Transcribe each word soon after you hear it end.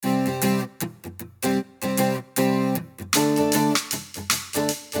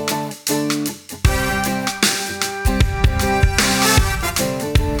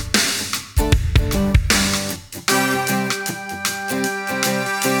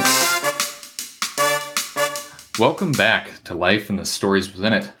Welcome back to Life and the Stories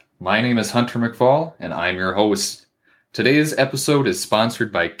Within It. My name is Hunter McFall, and I'm your host. Today's episode is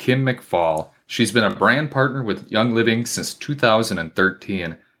sponsored by Kim McFall. She's been a brand partner with Young Living since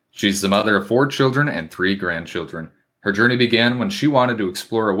 2013. She's the mother of 4 children and 3 grandchildren. Her journey began when she wanted to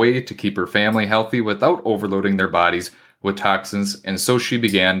explore a way to keep her family healthy without overloading their bodies with toxins, and so she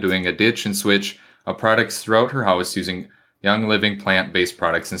began doing a ditch and switch of products throughout her house using Young Living plant-based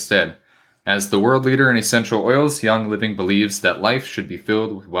products instead. As the world leader in essential oils, Young Living believes that life should be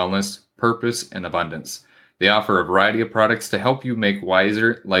filled with wellness, purpose, and abundance. They offer a variety of products to help you make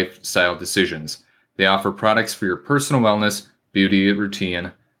wiser lifestyle decisions. They offer products for your personal wellness, beauty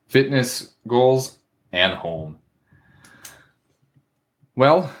routine, fitness goals, and home.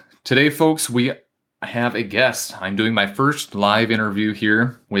 Well, today, folks, we have a guest. I'm doing my first live interview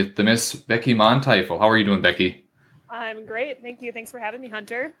here with the Miss Becky Monteifel. How are you doing, Becky? I'm great. Thank you. Thanks for having me,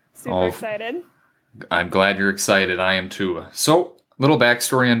 Hunter. Super excited. I'm glad you're excited. I am too. So, little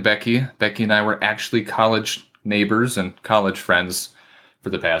backstory on Becky. Becky and I were actually college neighbors and college friends for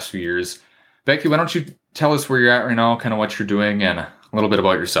the past few years. Becky, why don't you tell us where you're at right now, kind of what you're doing, and a little bit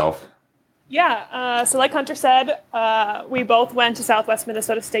about yourself. Yeah. So like Hunter said, we both went to Southwest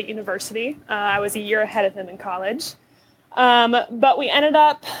Minnesota State University. I was a year ahead of him in college. But we ended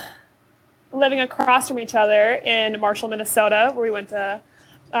up living across from each other in Marshall, Minnesota, where we went to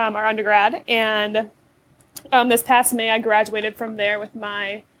our undergrad. And this past May, I graduated from there with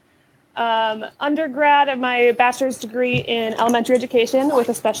my undergrad and my bachelor's degree in elementary education with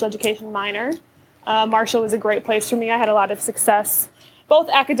a special education minor. Marshall was a great place for me. I had a lot of success, both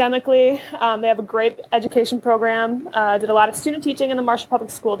academically. They have a great education program. Did a lot of student teaching in the Marshall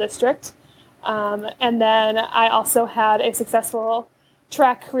Public School District. And then I also had a successful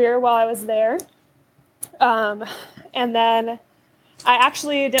track career while I was there. And then I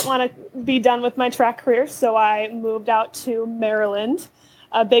actually didn't want to be done with my track career, so I moved out to Maryland.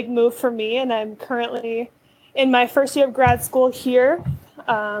 A big move for me, and I'm currently in my first year of grad school here.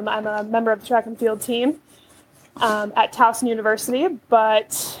 I'm a member of the track and field team at Towson University,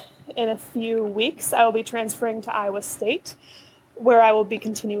 but in a few weeks I will be transferring to Iowa State, where I will be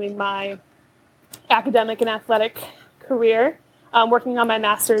continuing my academic and athletic career, working on my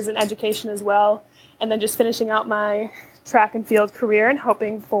master's in education as well, and then just finishing out my track and field career and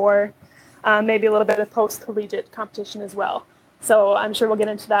hoping for maybe a little bit of post-collegiate competition as well. So I'm sure we'll get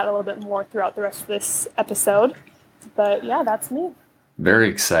into that a little bit more throughout the rest of this episode. But yeah, that's me. Very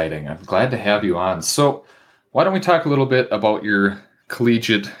exciting. I'm glad to have you on. So why don't we talk a little bit about your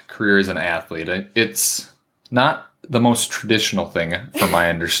collegiate career as an athlete? It's not the most traditional thing from my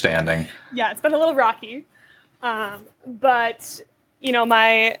understanding. Yeah, it's been a little rocky. But, you know,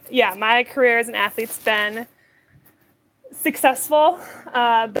 my career as an athlete's been successful,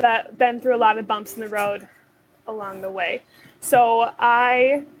 but been through a lot of bumps in the road along the way. So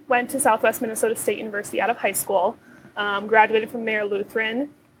I went to Southwest Minnesota State University out of high school, graduated from Mayer Lutheran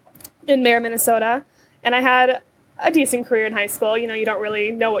in Mayer, Minnesota, and I had a decent career in high school. You know, you don't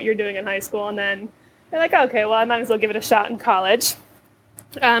really know what you're doing in high school, and then you're like, okay, well, I might as well give it a shot in college.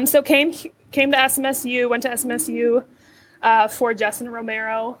 So came to SMSU, went to SMSU for Justin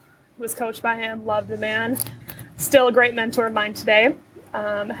Romero, was coached by him, loved the man. Still a great mentor of mine today.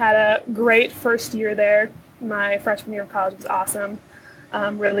 Had a great first year there. My freshman year of college was awesome.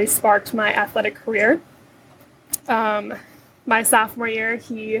 Really sparked my athletic career. My sophomore year,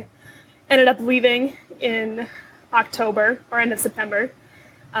 he ended up leaving in October or end of September.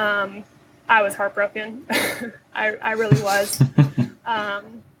 I was heartbroken. I really was.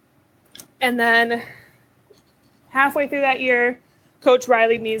 And then halfway through that year, Coach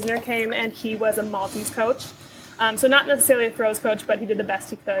Riley Meisner came, and he was a Maltese coach. So not necessarily a throws coach, but he did the best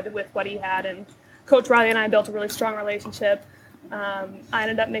he could with what he had. And Coach Riley and I built a really strong relationship. I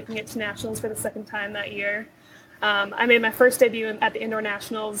ended up making it to nationals for the second time that year. I made my first debut at the Indoor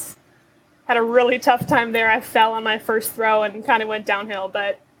Nationals. Had a really tough time there. I fell on my first throw and kind of went downhill.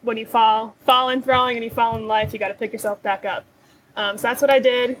 But when you fall in throwing and you fall in life, you got to pick yourself back up. So that's what I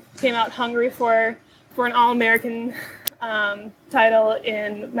did. Came out hungry for an All-American title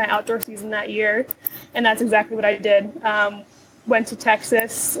in my outdoor season that year, and that's exactly what I did. Went to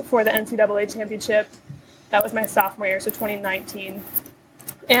Texas for the NCAA championship. That was my sophomore year, so 2019,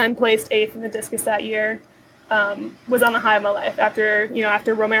 and placed 8th in the discus that year. Was on the high of my life after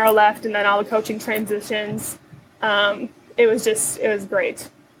Romero left and then all the coaching transitions. It was great.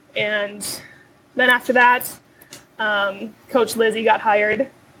 And then after that, Coach Lizzie got hired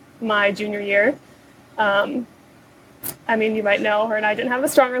my junior year. I mean, you might know her and I didn't have the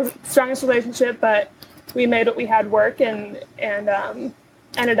strongest relationship, but we made what we had work and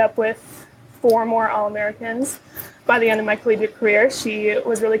ended up with 4 more All-Americans. by the end of my collegiate career. She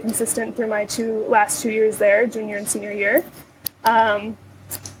was really consistent through my last 2 years there, junior and senior year.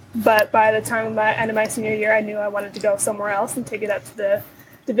 But by the time of my end of my senior year, I knew I wanted to go somewhere else and take it up to the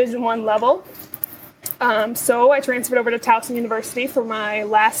Division I level. So I transferred over to Towson University for my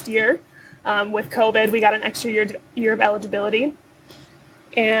last year. With COVID, we got an extra year of eligibility,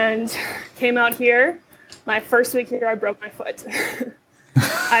 and came out here. My first week here, I broke my foot.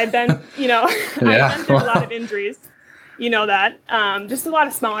 I've been, I've been through a lot of injuries. You know that. Just a lot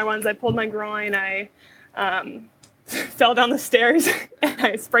of smaller ones. I pulled my groin. I fell down the stairs and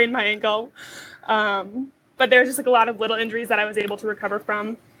I sprained my ankle. But there's just like a lot of little injuries that I was able to recover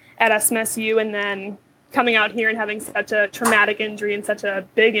from at SMSU, and then coming out here and having such a traumatic injury and such a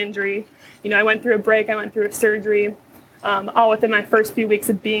big injury. I went through a break, I went through a surgery, all within my first few weeks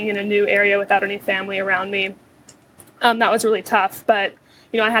of being in a new area without any family around me. That was really tough, but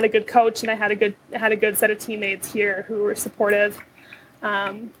I had a good coach and I had a good set of teammates here who were supportive.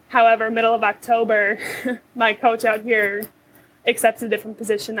 However, middle of October, my coach out here accepted a different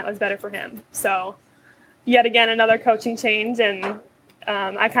position that was better for him. So yet again, another coaching change, and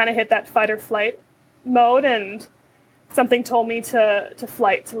I kind of hit that fight or flight mode, and something told me to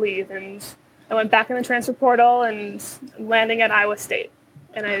leave, and I went back in the transfer portal and landing at Iowa State,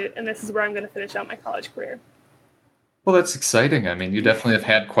 and this is where I'm going to finish out my college career. Well, that's exciting. I mean, you definitely have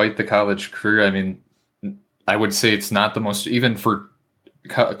had quite the college career. I mean, I would say it's not the most, even for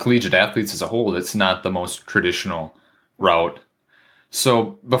collegiate athletes as a whole, it's not the most traditional route.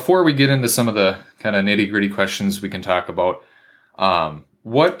 So before we get into some of the kind of nitty-gritty questions we can talk about,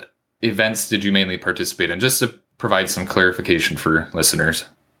 what events did you mainly participate in, just to provide some clarification for listeners?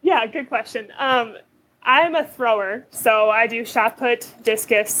 Yeah, good question. I'm a thrower, so I do shot put,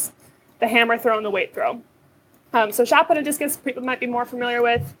 discus, the hammer throw, and the weight throw. So shot put and discus, people might be more familiar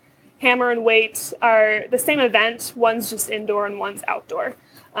with. Hammer and weight are the same event. One's just indoor and one's outdoor.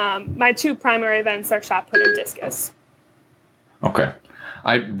 My two primary events are shot put and discus. Okay.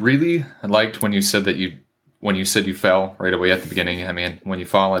 I really liked when you said you fell right away at the beginning. I mean, when you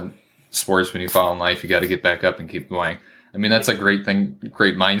fall in sports, when you fall in life, you got to get back up and keep going. I mean, that's a great thing,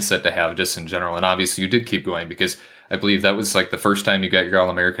 great mindset to have just in general. And obviously you did keep going, because I believe that was like the first time you got your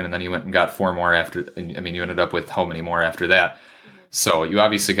All-American, and then you went and got 4 more after. I mean, you ended up with how many more after that? So you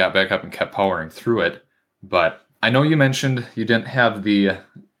obviously got back up and kept powering through it. But I know you mentioned you didn't have the,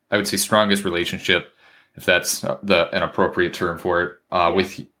 I would say, strongest relationship, if that's an appropriate term for it,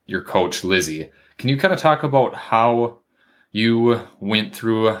 with your coach, Lizzie. Can you kind of talk about how you went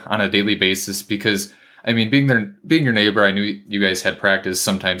through on a daily basis? Because, I mean, being your neighbor, I knew you guys had practice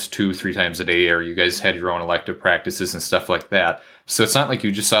sometimes 2-3 times a day, or you guys had your own elective practices and stuff like that. So it's not like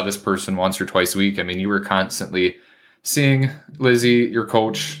you just saw this person once or twice a week. I mean, you were constantly seeing Lizzie, your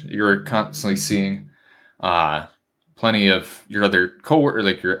coach. You were constantly seeing plenty of your other coworkers,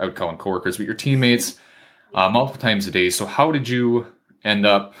 I would call them coworkers, but your teammates multiple times a day. So how did you end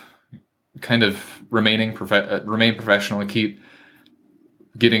up kind of remain professional and keep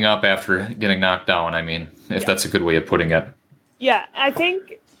getting up after getting knocked down? I mean, if that's a good way of putting it. Yeah, I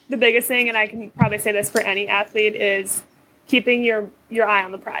think the biggest thing, and I can probably say this for any athlete, is keeping your eye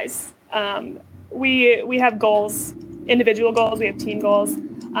on the prize. We have goals, individual goals, we have team goals,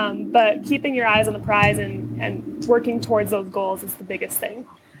 but keeping your eyes on the prize and working towards those goals is the biggest thing.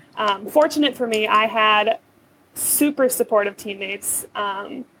 Fortunate for me, I had super supportive teammates.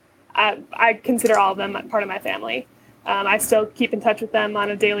 I consider all of them part of my family. I still keep in touch with them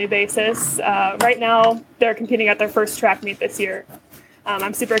on a daily basis. Right now, they're competing at their first track meet this year.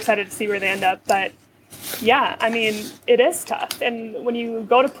 I'm super excited to see where they end up. But yeah, I mean, it is tough. And when you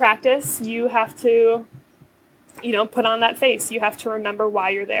go to practice, you have to, put on that face. You have to remember why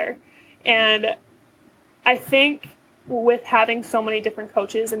you're there. And I think with having so many different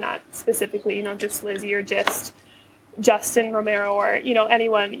coaches, and not specifically, just Lizzie or just Justin Romero or,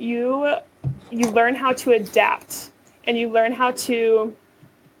 anyone, you learn how to adapt. And you learn how to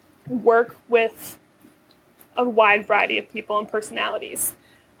work with a wide variety of people and personalities.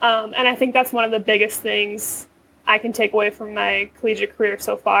 And I think that's one of the biggest things I can take away from my collegiate career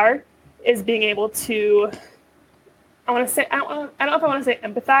so far, is being able to, I don't know if I want to say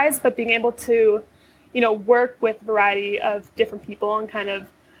empathize, but being able to, work with a variety of different people and kind of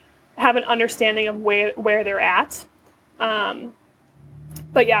have an understanding of where they're at.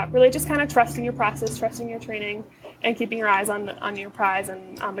 But yeah, really just kind of trusting your process, trusting your training, and keeping your eyes on your prize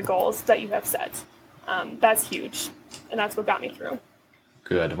and on the goals that you have set. That's huge, and that's what got me through.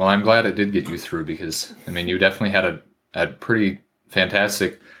 Good. Well, I'm glad it did get you through, because, I mean, you definitely had a pretty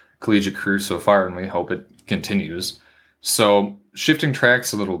fantastic collegiate career so far, and we hope it continues. So shifting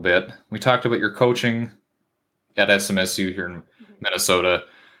tracks a little bit, we talked about your coaching at SMSU here in Minnesota.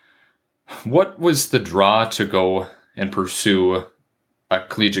 What was the draw to go and pursue a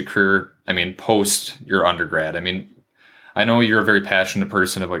collegiate career? I mean, post your undergrad. I mean, I know you're a very passionate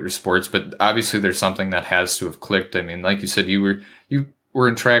person about your sports, but obviously there's something that has to have clicked. I mean, like you said, you were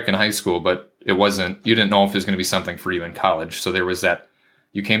in track in high school, but you didn't know if it was going to be something for you in college. So there was that,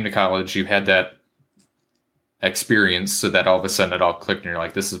 you came to college, you had that experience, so that all of a sudden it all clicked and you're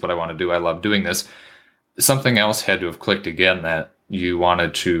like, this is what I want to do. I love doing this. Something else had to have clicked again, that you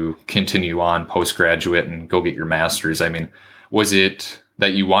wanted to continue on postgraduate and go get your master's. I mean, was it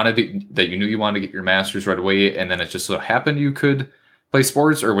that that you knew you wanted to get your master's right away, and then it just so happened you could play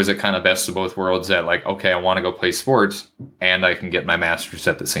sports, or was it kind of best of both worlds, that like, okay, I want to go play sports and I can get my master's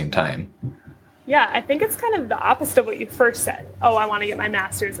at the same time? Yeah, I think it's kind of the opposite of what you first said. Oh, I want to get my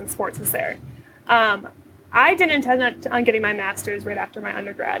master's in sports is there. I didn't intend on getting my master's right after my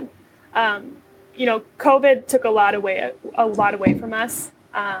undergrad. COVID took a lot away from us.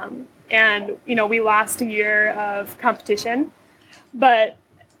 And we lost a year of competition. But,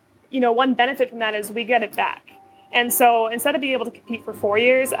 one benefit from that is we get it back. And so instead of being able to compete for 4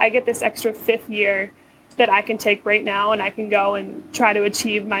 years, I get this extra 5th year that I can take right now, and I can go and try to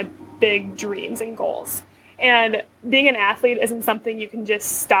achieve my big dreams and goals. And being an athlete isn't something you can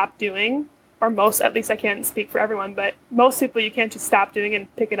just stop doing, or at least I can't speak for everyone, but most people you can't just stop doing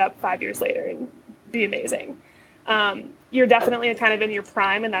and pick it up 5 years later and be amazing. You're definitely kind of in your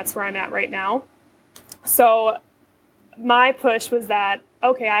prime, and that's where I'm at right now. So my push was that,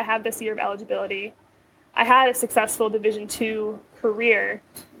 okay, I have this year of eligibility. I had a successful Division II career.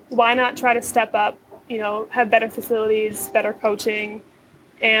 Why not try to step up, have better facilities, better coaching,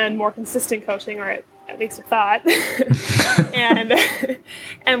 and more consistent coaching, or at least a thought.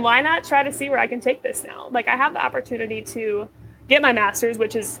 and why not try to see where I can take this now? Like, I have the opportunity to get my master's,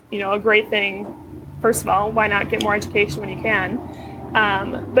 which is, a great thing. First of all, why not get more education when you can?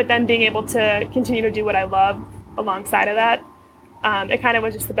 But then being able to continue to do what I love alongside of that, it kind of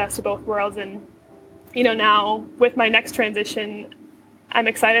was just the best of both worlds. And, now with my next transition, I'm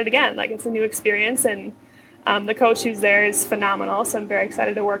excited again. Like, it's a new experience, and the coach who's there is phenomenal. So I'm very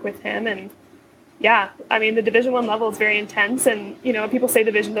excited to work with him. And yeah, I mean, the Division I level is very intense, and, people say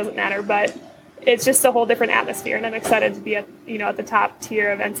division doesn't matter, but it's just a whole different atmosphere. And I'm excited to be at the top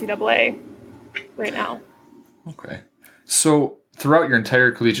tier of NCAA right now. Okay. So throughout your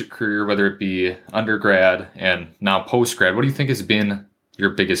entire collegiate career, whether it be undergrad and now postgrad, what do you think has been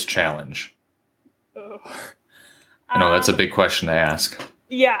your biggest challenge? Oh. I know that's a big question to ask.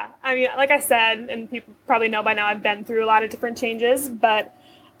 Yeah. I mean, like I said, and people probably know by now, I've been through a lot of different changes, but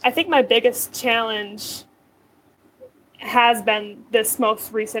I think my biggest challenge has been this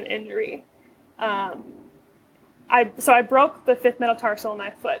most recent injury. I broke the 5th metatarsal in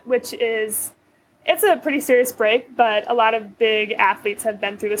my foot, which it's a pretty serious break, but a lot of big athletes have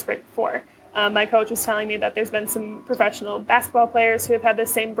been through this break before. My coach was telling me that there's been some professional basketball players who have had the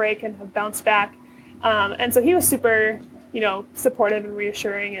same break and have bounced back. And so he was super, supportive and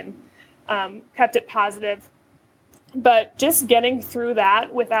reassuring, and kept it positive. But just getting through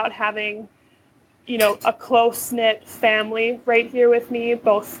that without having, a close-knit family right here with me,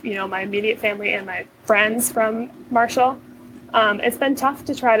 both, my immediate family and my friends from Marshall, it's been tough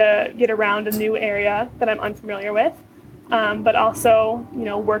to try to get around a new area that I'm unfamiliar with, but also,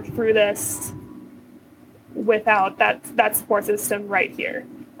 work through this without that support system right here.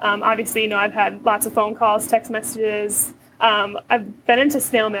 Obviously, I've had lots of phone calls, text messages. I've been into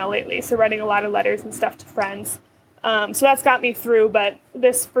snail mail lately, so writing a lot of letters and stuff to friends. So that's got me through, but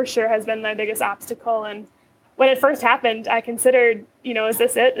this for sure has been my biggest obstacle. And when it first happened, I considered, is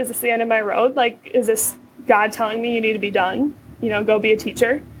this it? Is this the end of my road? Like, is this God telling me you need to be done? Go be a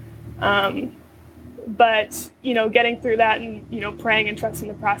teacher. But, getting through that and, praying and trusting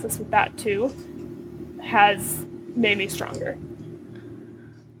the process with that too has made me stronger.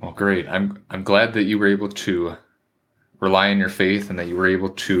 Well, great. I'm glad that you were able to rely on your faith and that you were able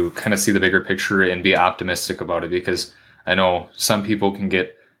to kind of see the bigger picture and be optimistic about it, because I know some people can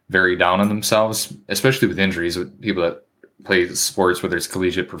get very down on themselves, especially with injuries, with people that play sports, whether it's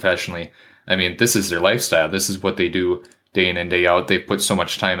collegiate, professionally. I mean, this is their lifestyle. This is what they do day in and day out. They put so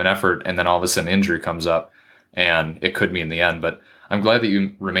much time and effort, and then all of a sudden injury comes up, and it could mean the end. But I'm glad that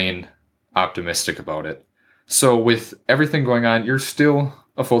you remain optimistic about it. So with everything going on, you're still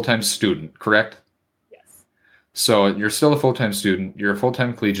a full-time student, correct? Yes. So you're still a full-time student. You're a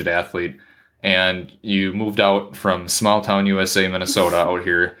full-time collegiate athlete, and you moved out from small town USA, Minnesota, out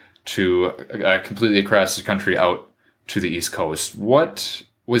here to completely across the country out to the East Coast. What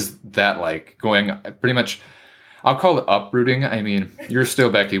was that like, going pretty much? I'll call it uprooting. I mean, you're still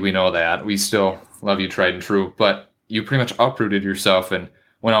Becky. We know that. We still love you, tried and true. But you pretty much uprooted yourself and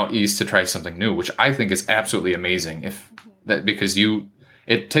went out east to try something new, which I think is absolutely amazing. Because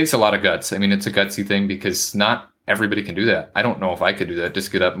it takes a lot of guts. I mean, it's a gutsy thing because not everybody can do that. I don't know if I could do that.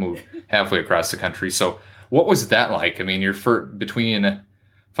 Just get up, move halfway across the country. So, what was that like? I mean, between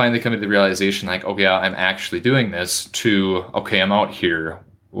finally coming to the realization, like, okay, I'm actually doing this, to okay, I'm out here.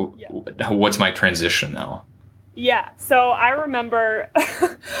 Yeah. What's my transition now? Yeah. So I remember,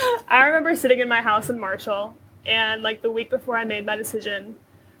 I remember sitting in my house in Marshall, and like the week before I made my decision,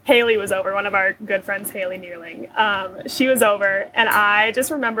 Haley was over, one of our good friends, Haley Neerling. She was over, and I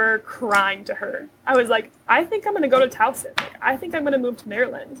just remember crying to her. I was like, I think I'm going to go to Towson. Like, I think I'm going to move to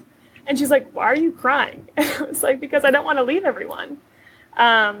Maryland. And she's like, why are you crying? And I was like, because I don't want to leave everyone.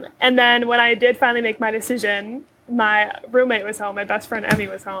 And then when I did finally make my decision, my roommate was home, my best friend Emmy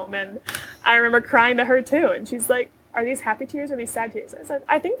was home, and I remember crying to her too. And she's like, are these happy tears or are these sad tears? I said,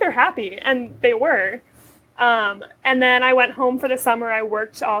 I think they're happy, and they were. And then I went home for the summer. I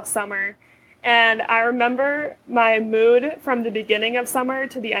worked all summer. And I remember my mood from the beginning of summer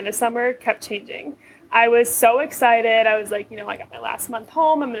to the end of summer kept changing. I was so excited. I was like, you know, I got my last month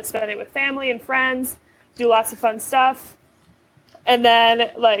home. I'm going to spend it with family and friends, do lots of fun stuff. And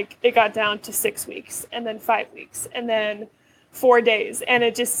then like it got down to 6 weeks, and then 5 weeks, and then 4 days. And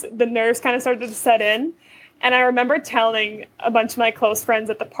the nerves kind of started to set in. And I remember telling a bunch of my close friends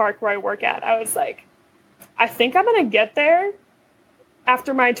at the park where I work at, I was like, I think I'm going to get there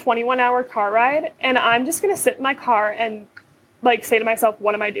after my 21-hour car ride, and I'm just going to sit in my car and like say to myself,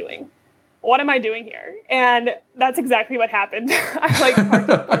 what am I doing? What am I doing here? And that's exactly what happened. I like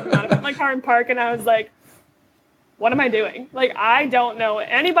parked my car in park, and I was like, what am I doing? Like, I don't know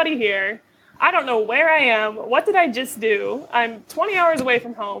anybody here. I don't know where I am. What did I just do? I'm 20 hours away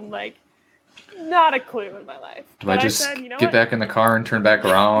from home. Like, not a clue in my life. Do I just get back in the car and turn back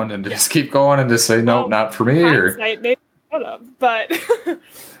around and just keep going and just say, no, not for me? Or maybe I would have. But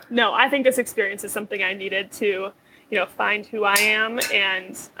no, I think this experience is something I needed to, you know, find who I am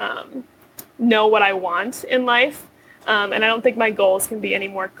and know what I want in life. And I don't think my goals can be any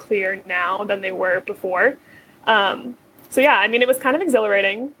more clear now than they were before. So yeah, I mean, it was kind of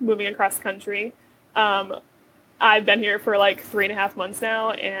exhilarating moving across the country. I've been here for like 3.5 months now,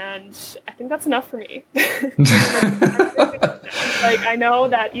 and I think that's enough for me. Like, I know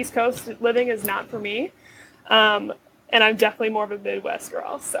that East Coast living is not for me. And I'm definitely more of a Midwest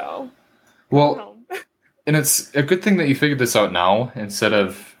girl, so. Well, and it's a good thing that you figured this out now instead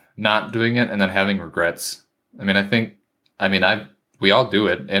of not doing it and then having regrets. I mean, we all do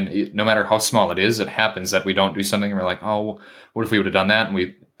it, and no matter how small it is, it happens that we don't do something and we're like, oh, what if we would have done that? And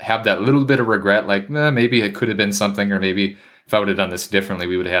we have that little bit of regret, like, maybe it could have been something, or maybe if I would have done this differently,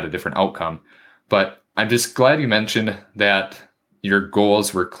 we would have had a different outcome. But I'm just glad you mentioned that your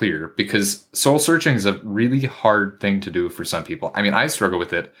goals were clear, because soul searching is a really hard thing to do for some people. I mean, I struggle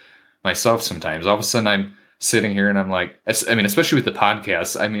with it myself sometimes. All of a sudden I'm sitting here and I'm like, I mean, especially with the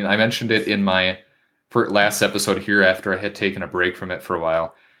podcast. I mean, I mentioned it in my last episode here after I had taken a break from it for a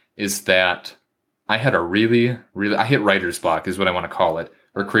while, is that I had a really, I hit writer's block is what I want to call it,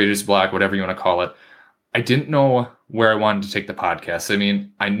 or creator's block, whatever you want to call it. I didn't know where I wanted to take the podcast. I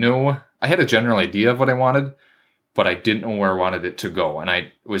mean, I had a general idea of what I wanted, but I didn't know where I wanted it to go. And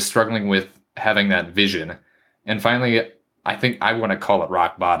I was struggling with having that vision. And finally, I think I want to call it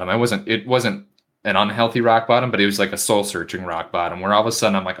rock bottom. It wasn't an unhealthy rock bottom, but it was like a soul searching rock bottom, where all of a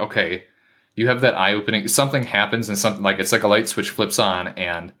sudden I'm like, okay, you have that eye opening, something happens, and something like, it's like a light switch flips on,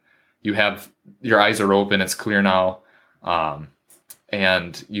 and your eyes are open. It's clear now.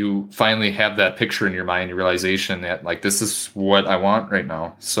 And you finally have that picture in your mind, your realization that like, this is what I want right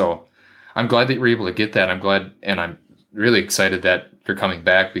now. So I'm glad that you were able to get that. I'm glad, and I'm really excited that you're coming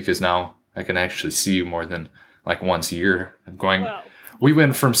back, because now I can actually see you more than like once a year. We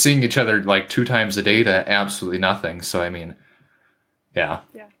went from seeing each other like 2 times a day to absolutely nothing. So, I mean, yeah.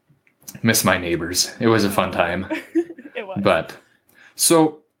 Miss my neighbors. It was a fun time. It was. But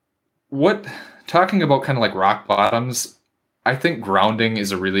so talking about kind of like rock bottoms, I think grounding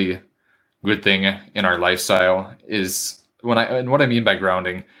is a really good thing in our lifestyle. And what I mean by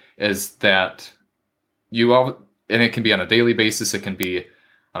grounding is that and it can be on a daily basis, it can be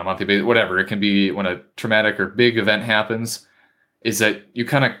on a monthly basis, whatever. It can be when a traumatic or big event happens, is that you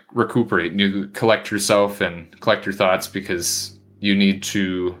kind of recuperate and you collect yourself and collect your thoughts, because you need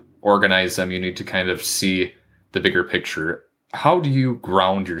to organize them. You need to kind of see the bigger picture. How do you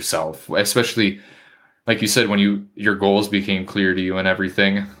ground yourself, especially like you said, when your goals became clear to you and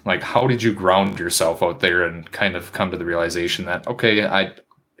everything? Like, how did you ground yourself out there and kind of come to the realization that, okay,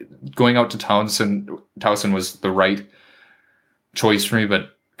 going out to Towson was the right choice for me,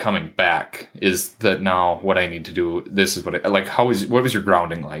 but coming back is that now what I need to do. This is what what was your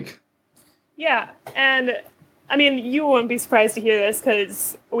grounding like? Yeah. And I mean, you won't be surprised to hear this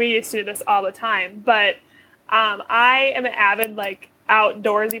because we used to do this all the time, but I am an avid, like,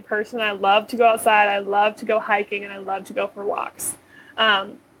 outdoorsy person. I love to go outside. I love to go hiking, and I love to go for walks.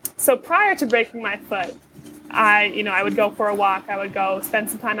 So prior to breaking my foot, I would go for a walk. I would go spend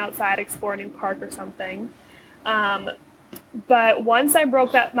some time outside, explore a new park or something. But once I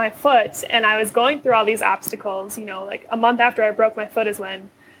broke my foot and I was going through all these obstacles, like a month after I broke my foot is when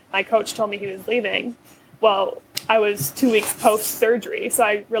my coach told me he was leaving. Well, I was 2 weeks post-surgery, so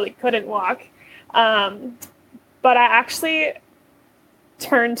I really couldn't walk. But I actually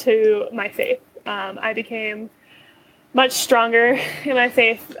turned to my faith. I became much stronger in my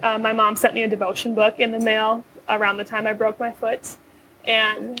faith. My mom sent me a devotion book in the mail around the time I broke my foot,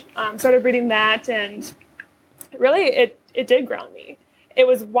 and started reading that, and really it did ground me. It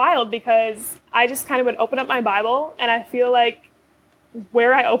was wild because I just kind of would open up my Bible, and I feel like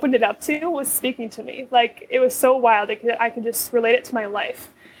where I opened it up to was speaking to me. Like, it was so wild. I could just relate it to my life.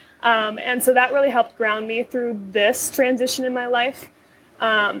 And so that really helped ground me through this transition in my life.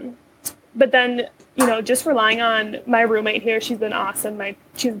 But then, just relying on my roommate here, she's been awesome.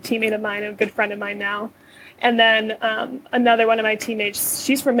 She's a teammate of mine, a good friend of mine now. And then another one of my teammates,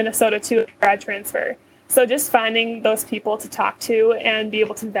 she's from Minnesota too, grad transfer. So just finding those people to talk to and be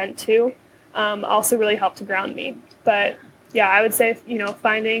able to vent to also really helped to ground me. But yeah, I would say,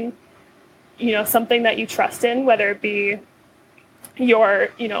 finding, something that you trust in, whether it be your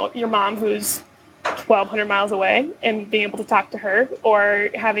mom who's 1,200 miles away and being able to talk to her, or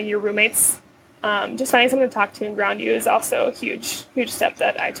having your roommates, just finding someone to talk to and ground you is also a huge, huge step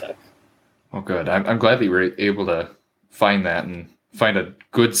that I took. Oh, good. I'm glad that you were able to find that and find a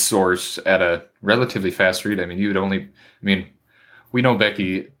good source at a relatively fast read. I mean, we know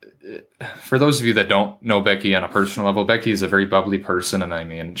Becky. For those of you that don't know Becky on a personal level, Becky is a very bubbly person,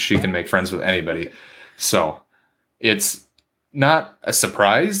 and she can make friends with anybody. So it's not a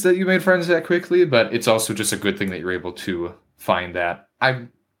surprise that you made friends that quickly, but it's also just a good thing that you're able to find that. I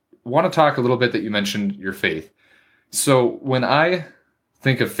want to talk a little bit that you mentioned your faith. So when I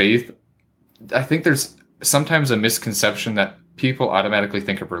think of faith, I think there's sometimes a misconception that people automatically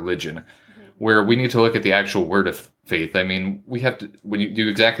think of religion, where we need to look at the actual word of faith. I mean, we have to, when you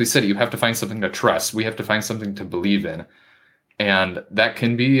exactly said it, you have to find something to trust. We have to find something to believe in. And that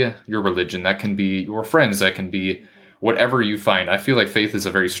can be your religion. That can be your friends. That can be whatever you find. I feel like faith is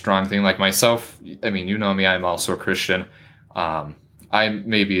a very strong thing. Like myself, I mean, you know me, I'm also a Christian. I'm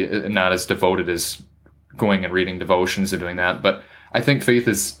maybe not as devoted as going and reading devotions and doing that, but I think faith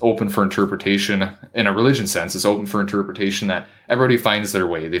is open for interpretation in a religion sense. It's open for interpretation that everybody finds their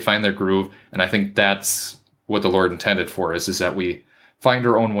way. They find their groove. And I think that's what the Lord intended for us, is that we find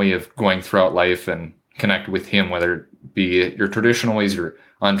our own way of going throughout life and connect with Him, whether it be your traditional ways or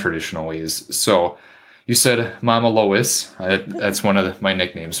untraditional ways. So you said Mama Lois. That's one of my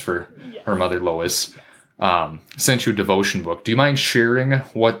nicknames for her mother, Lois. Sent you a devotion book. Do you mind sharing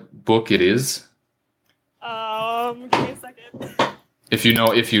what book it is? Give me a second. If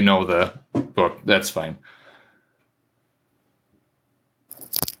you know the book, that's fine.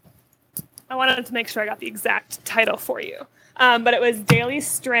 I wanted to make sure I got the exact title for you. But it was Daily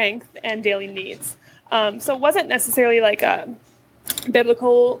Strength and Daily Needs. So it wasn't necessarily like a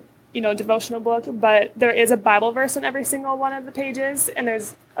biblical, devotional book, but there is a Bible verse in every single one of the pages, and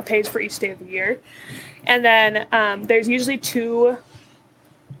there's a page for each day of the year. And then there's usually two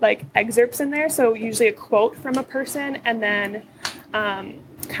excerpts in there. So usually a quote from a person, and then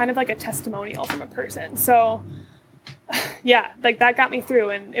kind of like a testimonial from a person. So yeah, that got me through,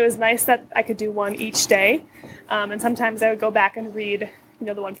 and it was nice that I could do one each day. And sometimes I would go back and read,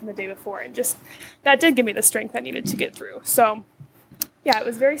 the one from the day before, and just that did give me the strength I needed to get through. So yeah, it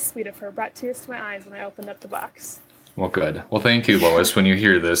was very sweet of her. It brought tears to my eyes when I opened up the box. Well, good. Well, thank you, Lois. When you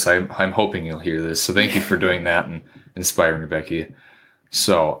hear this, I'm hoping you'll hear this. So thank you for doing that and inspiring me, Becky.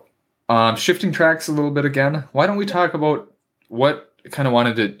 So shifting tracks a little bit again, why don't we talk about what kind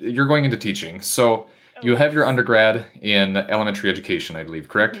of you're going into teaching. So you have your undergrad in elementary education, I believe,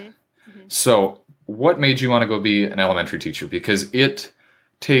 correct? Mm-hmm. Mm-hmm. So what made you want to go be an elementary teacher? Because it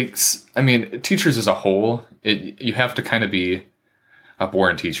takes, teachers as a whole, you have to kind of be a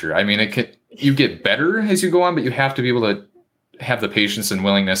born teacher. You get better as you go on, but you have to be able to have the patience and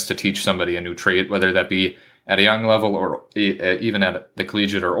willingness to teach somebody a new trade, whether that be at a young level or even at the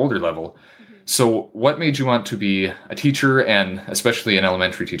collegiate or older level. Mm-hmm. So what made you want to be a teacher, and especially an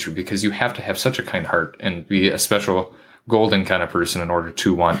elementary teacher? Because you have to have such a kind heart and be a special golden kind of person in order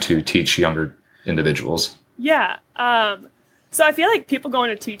to want to teach younger individuals? Yeah. So I feel like people go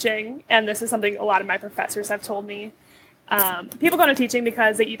into teaching, and this is something a lot of my professors have told me. People go into teaching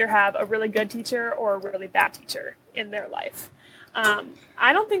because they either have a really good teacher or a really bad teacher in their life.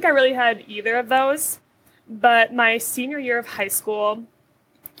 I don't think I really had either of those, but my senior year of high school,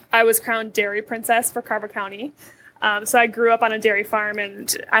 I was crowned dairy princess for Carver County. So I grew up on a dairy farm,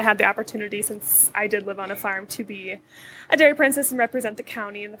 and I had the opportunity, since I did live on a farm, to be a dairy princess and represent the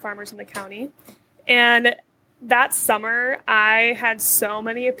county and the farmers in the county. And that summer, I had so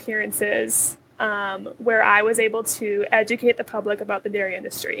many appearances where I was able to educate the public about the dairy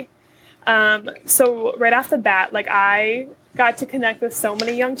industry. So right off the bat, like, I got to connect with so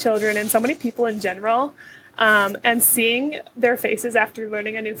many young children and so many people in general, and seeing their faces after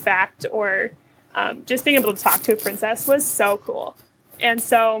learning a new fact, or just being able to talk to a princess, was so cool. And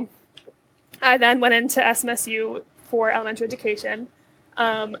so I then went into SMSU for elementary education.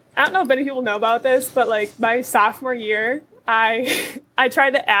 I don't know if many people know about this, but like my sophomore year, I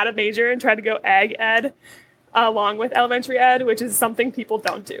tried to add a major and try to go ag ed along with elementary ed, which is something people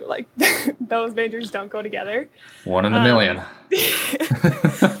don't do. Like, those majors don't go together. One in a million.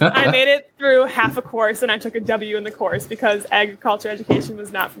 I made it through half a course, and I took a W in the course because agriculture education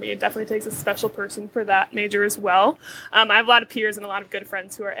was not for me. It definitely takes a special person for that major as well. I have a lot of peers and a lot of good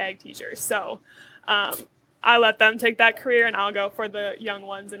friends who are ag teachers. So I let them take that career, and I'll go for the young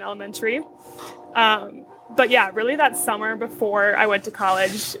ones in elementary. But yeah, really that summer before I went to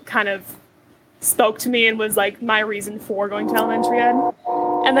college kind of spoke to me and was like my reason for going to elementary ed.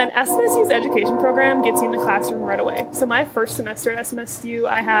 And then SMSU's education program gets you in the classroom right away. So my first semester at SMSU,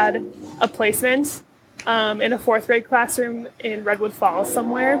 I had a placement in a fourth grade classroom in Redwood Falls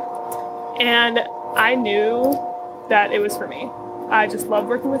somewhere. And I knew that it was for me. I just loved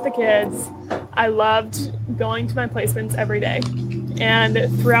working with the kids. I loved going to my placements every day. And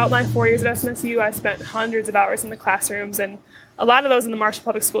throughout my 4 years at SMSU, I spent hundreds of hours in the classrooms, and a lot of those in the Marshall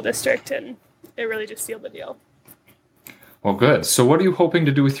Public School District. And it really just sealed the deal. Well, good. So what are you hoping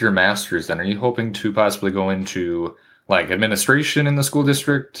to do with your master's then? Are you hoping to possibly go into like administration in the school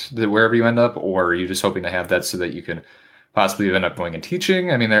district, wherever you end up, or are you just hoping to have that so that you can possibly end up going and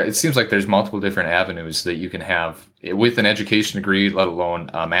teaching? I mean, it seems like there's multiple different avenues that you can have with an education degree, let alone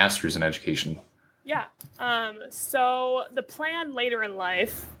a master's in education. Yeah. So the plan later in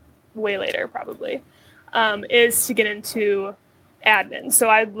life, way later probably, is to get into admin. So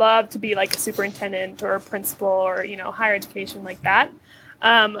I'd love to be like a superintendent or a principal or, higher education like that.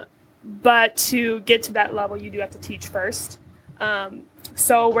 But to get to that level, you do have to teach first.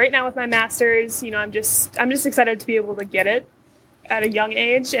 So right now with my master's, I'm just excited to be able to get it at a young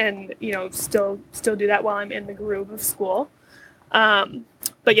age and, still do that while I'm in the groove of school.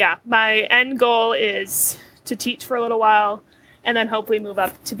 But yeah, my end goal is to teach for a little while and then hopefully move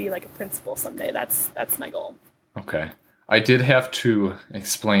up to be like a principal someday. That's my goal. Okay. I did have to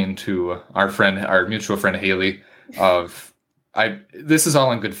explain to our mutual friend Haley this is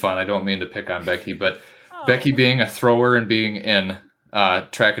all in good fun. I don't mean to pick on Becky, but Becky being a thrower and being in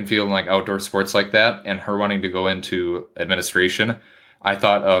track and field and like outdoor sports like that, and her wanting to go into administration, I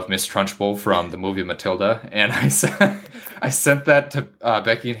thought of Miss Trunchbull from the movie Matilda, and I sent that to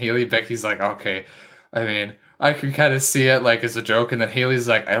Becky and Haley. Becky's like, okay, I mean, I can kind of see it like as a joke, and then Haley's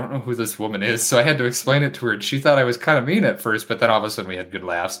like, I don't know who this woman is, so I had to explain it to her, and she thought I was kind of mean at first, but then all of a sudden we had good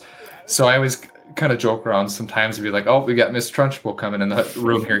laughs. So I always kind of joke around sometimes and be like, oh, we got Miss Trunchbull coming in the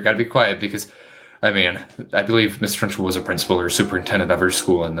room here, gotta be quiet, because I mean, I believe Miss Trunchbull was a principal or superintendent of her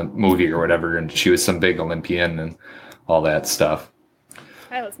school in the movie or whatever, and she was some big Olympian and all that stuff.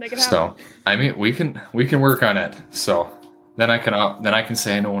 Hey, let's make it happen. So, I mean, we can work on it. So then I can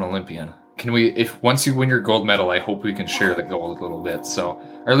say I know an Olympian. Can we? If once you win your gold medal, I hope we can share the gold a little bit. So,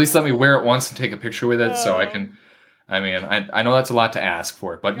 or at least let me wear it once and take a picture with it, so I can. I mean, I know that's a lot to ask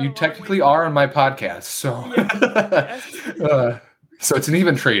for, but you technically are on my podcast, so so it's an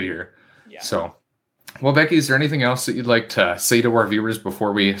even trade here. Yeah. So, well, Becky, is there anything else that you'd like to say to our viewers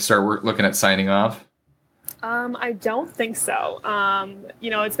before we start looking at signing off? I don't think so.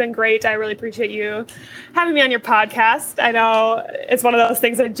 It's been great. I really appreciate you having me on your podcast. I know it's one of those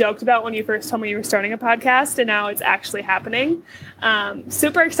things I joked about when you first told me you were starting a podcast, and now it's actually happening.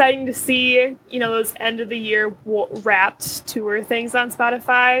 Super exciting to see, those end of the year wrapped tour things on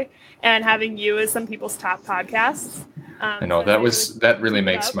Spotify and having you as some people's top podcasts. I know that really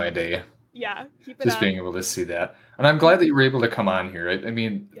makes my day. Yeah. Keep it just up. Being able to see that. And I'm glad that you were able to come on here. I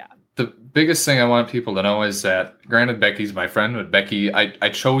mean, yeah. The biggest thing I want people to know is that, granted, Becky's my friend, but Becky, I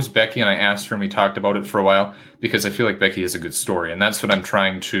chose Becky and I asked her and we talked about it for a while because I feel like Becky has a good story. And that's what I'm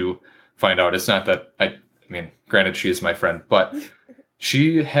trying to find out. It's not that I mean, granted, she is my friend, but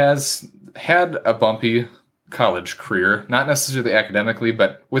she has had a bumpy college career, not necessarily academically,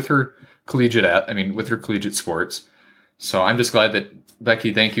 but with her collegiate sports. So I'm just glad that,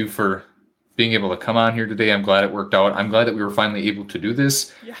 Becky, thank you for being able to come on here today. I'm glad it worked out. I'm glad that we were finally able to do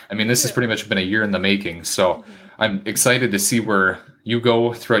this. Yeah, I mean, this has pretty much been a year in the making. So I'm excited to see where you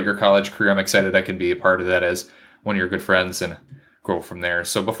go throughout your college career. I'm excited I can be a part of that as one of your good friends and grow from there.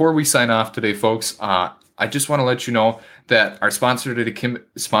 So before we sign off today, folks, I just want to let you know that our sponsor today, Kim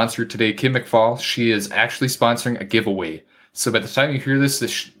McFall, she is actually sponsoring a giveaway. So by the time you hear this,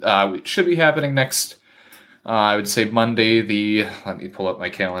 it should be happening next, I would say Monday, let me pull up my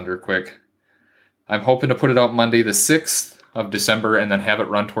calendar quick. I'm hoping to put it out Monday, the 6th of December, and then have it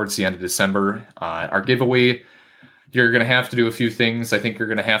run towards the end of December. Our giveaway, you're going to have to do a few things. I think you're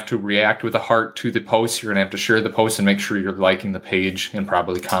going to have to react with a heart to the post. You're going to have to share the post and make sure you're liking the page and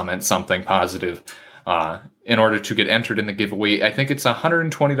probably comment something positive in order to get entered in the giveaway. I think it's a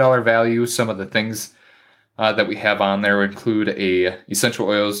 $120 value. Some of the things that we have on there include a essential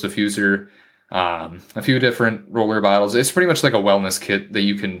oils diffuser, a few different roller bottles. It's pretty much like a wellness kit that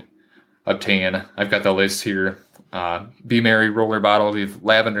you can obtain. I've got the list here. Be Merry roller bottle. We have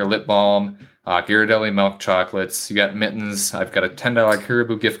lavender lip balm, Ghirardelli milk chocolates. You got mittens. I've got a $10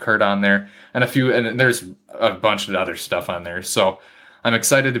 Caribou gift card on there, and there's a bunch of other stuff on there. So I'm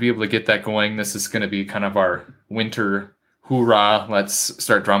excited to be able to get that going. This is going to be kind of our winter hoorah. Let's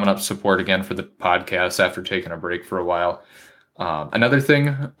start drumming up support again for the podcast after taking a break for a while. Another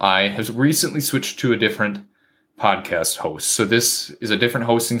thing, I have recently switched to a different podcast host. So this is a different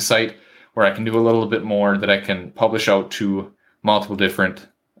hosting site where I can do a little bit more, that I can publish out to multiple different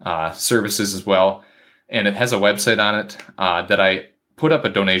services as well. And it has a website on it that I put up a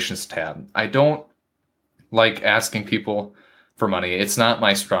donations tab. I don't like asking people for money. It's not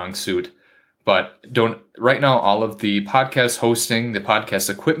my strong suit. But right now, all of the podcast hosting, the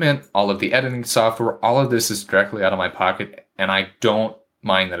podcast equipment, all of the editing software, all of this is directly out of my pocket, and I don't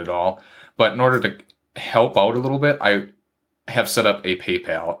mind that at all. But in order to help out a little bit, I have set up a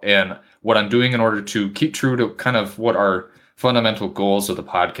PayPal. And what I'm doing in order to keep true to kind of what our fundamental goals of the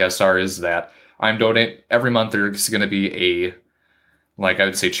podcast are is that I'm donating every month. There's going to be I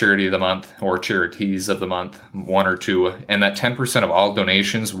would say charity of the month or charities of the month, one or two, and that 10% of all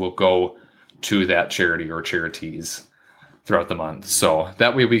donations will go to that charity or charities throughout the month. So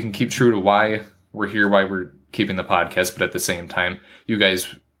that way we can keep true to why we're here, why we're keeping the podcast, but at the same time, you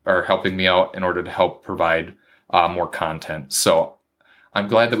guys are helping me out in order to help provide more content. So I'm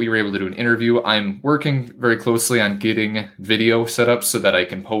glad that we were able to do an interview. I'm working very closely on getting video set up so that I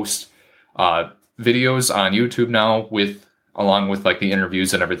can post videos on YouTube now along with like the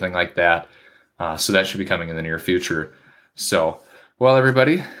interviews and everything like that. So that should be coming in the near future. So, well,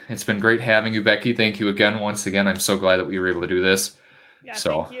 everybody, it's been great having you, Becky. Thank you again. Once again, I'm so glad that we were able to do this. Yeah,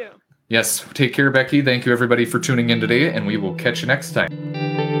 thank you. Yes, take care, Becky. Thank you, everybody, for tuning in today, and we will catch you next time.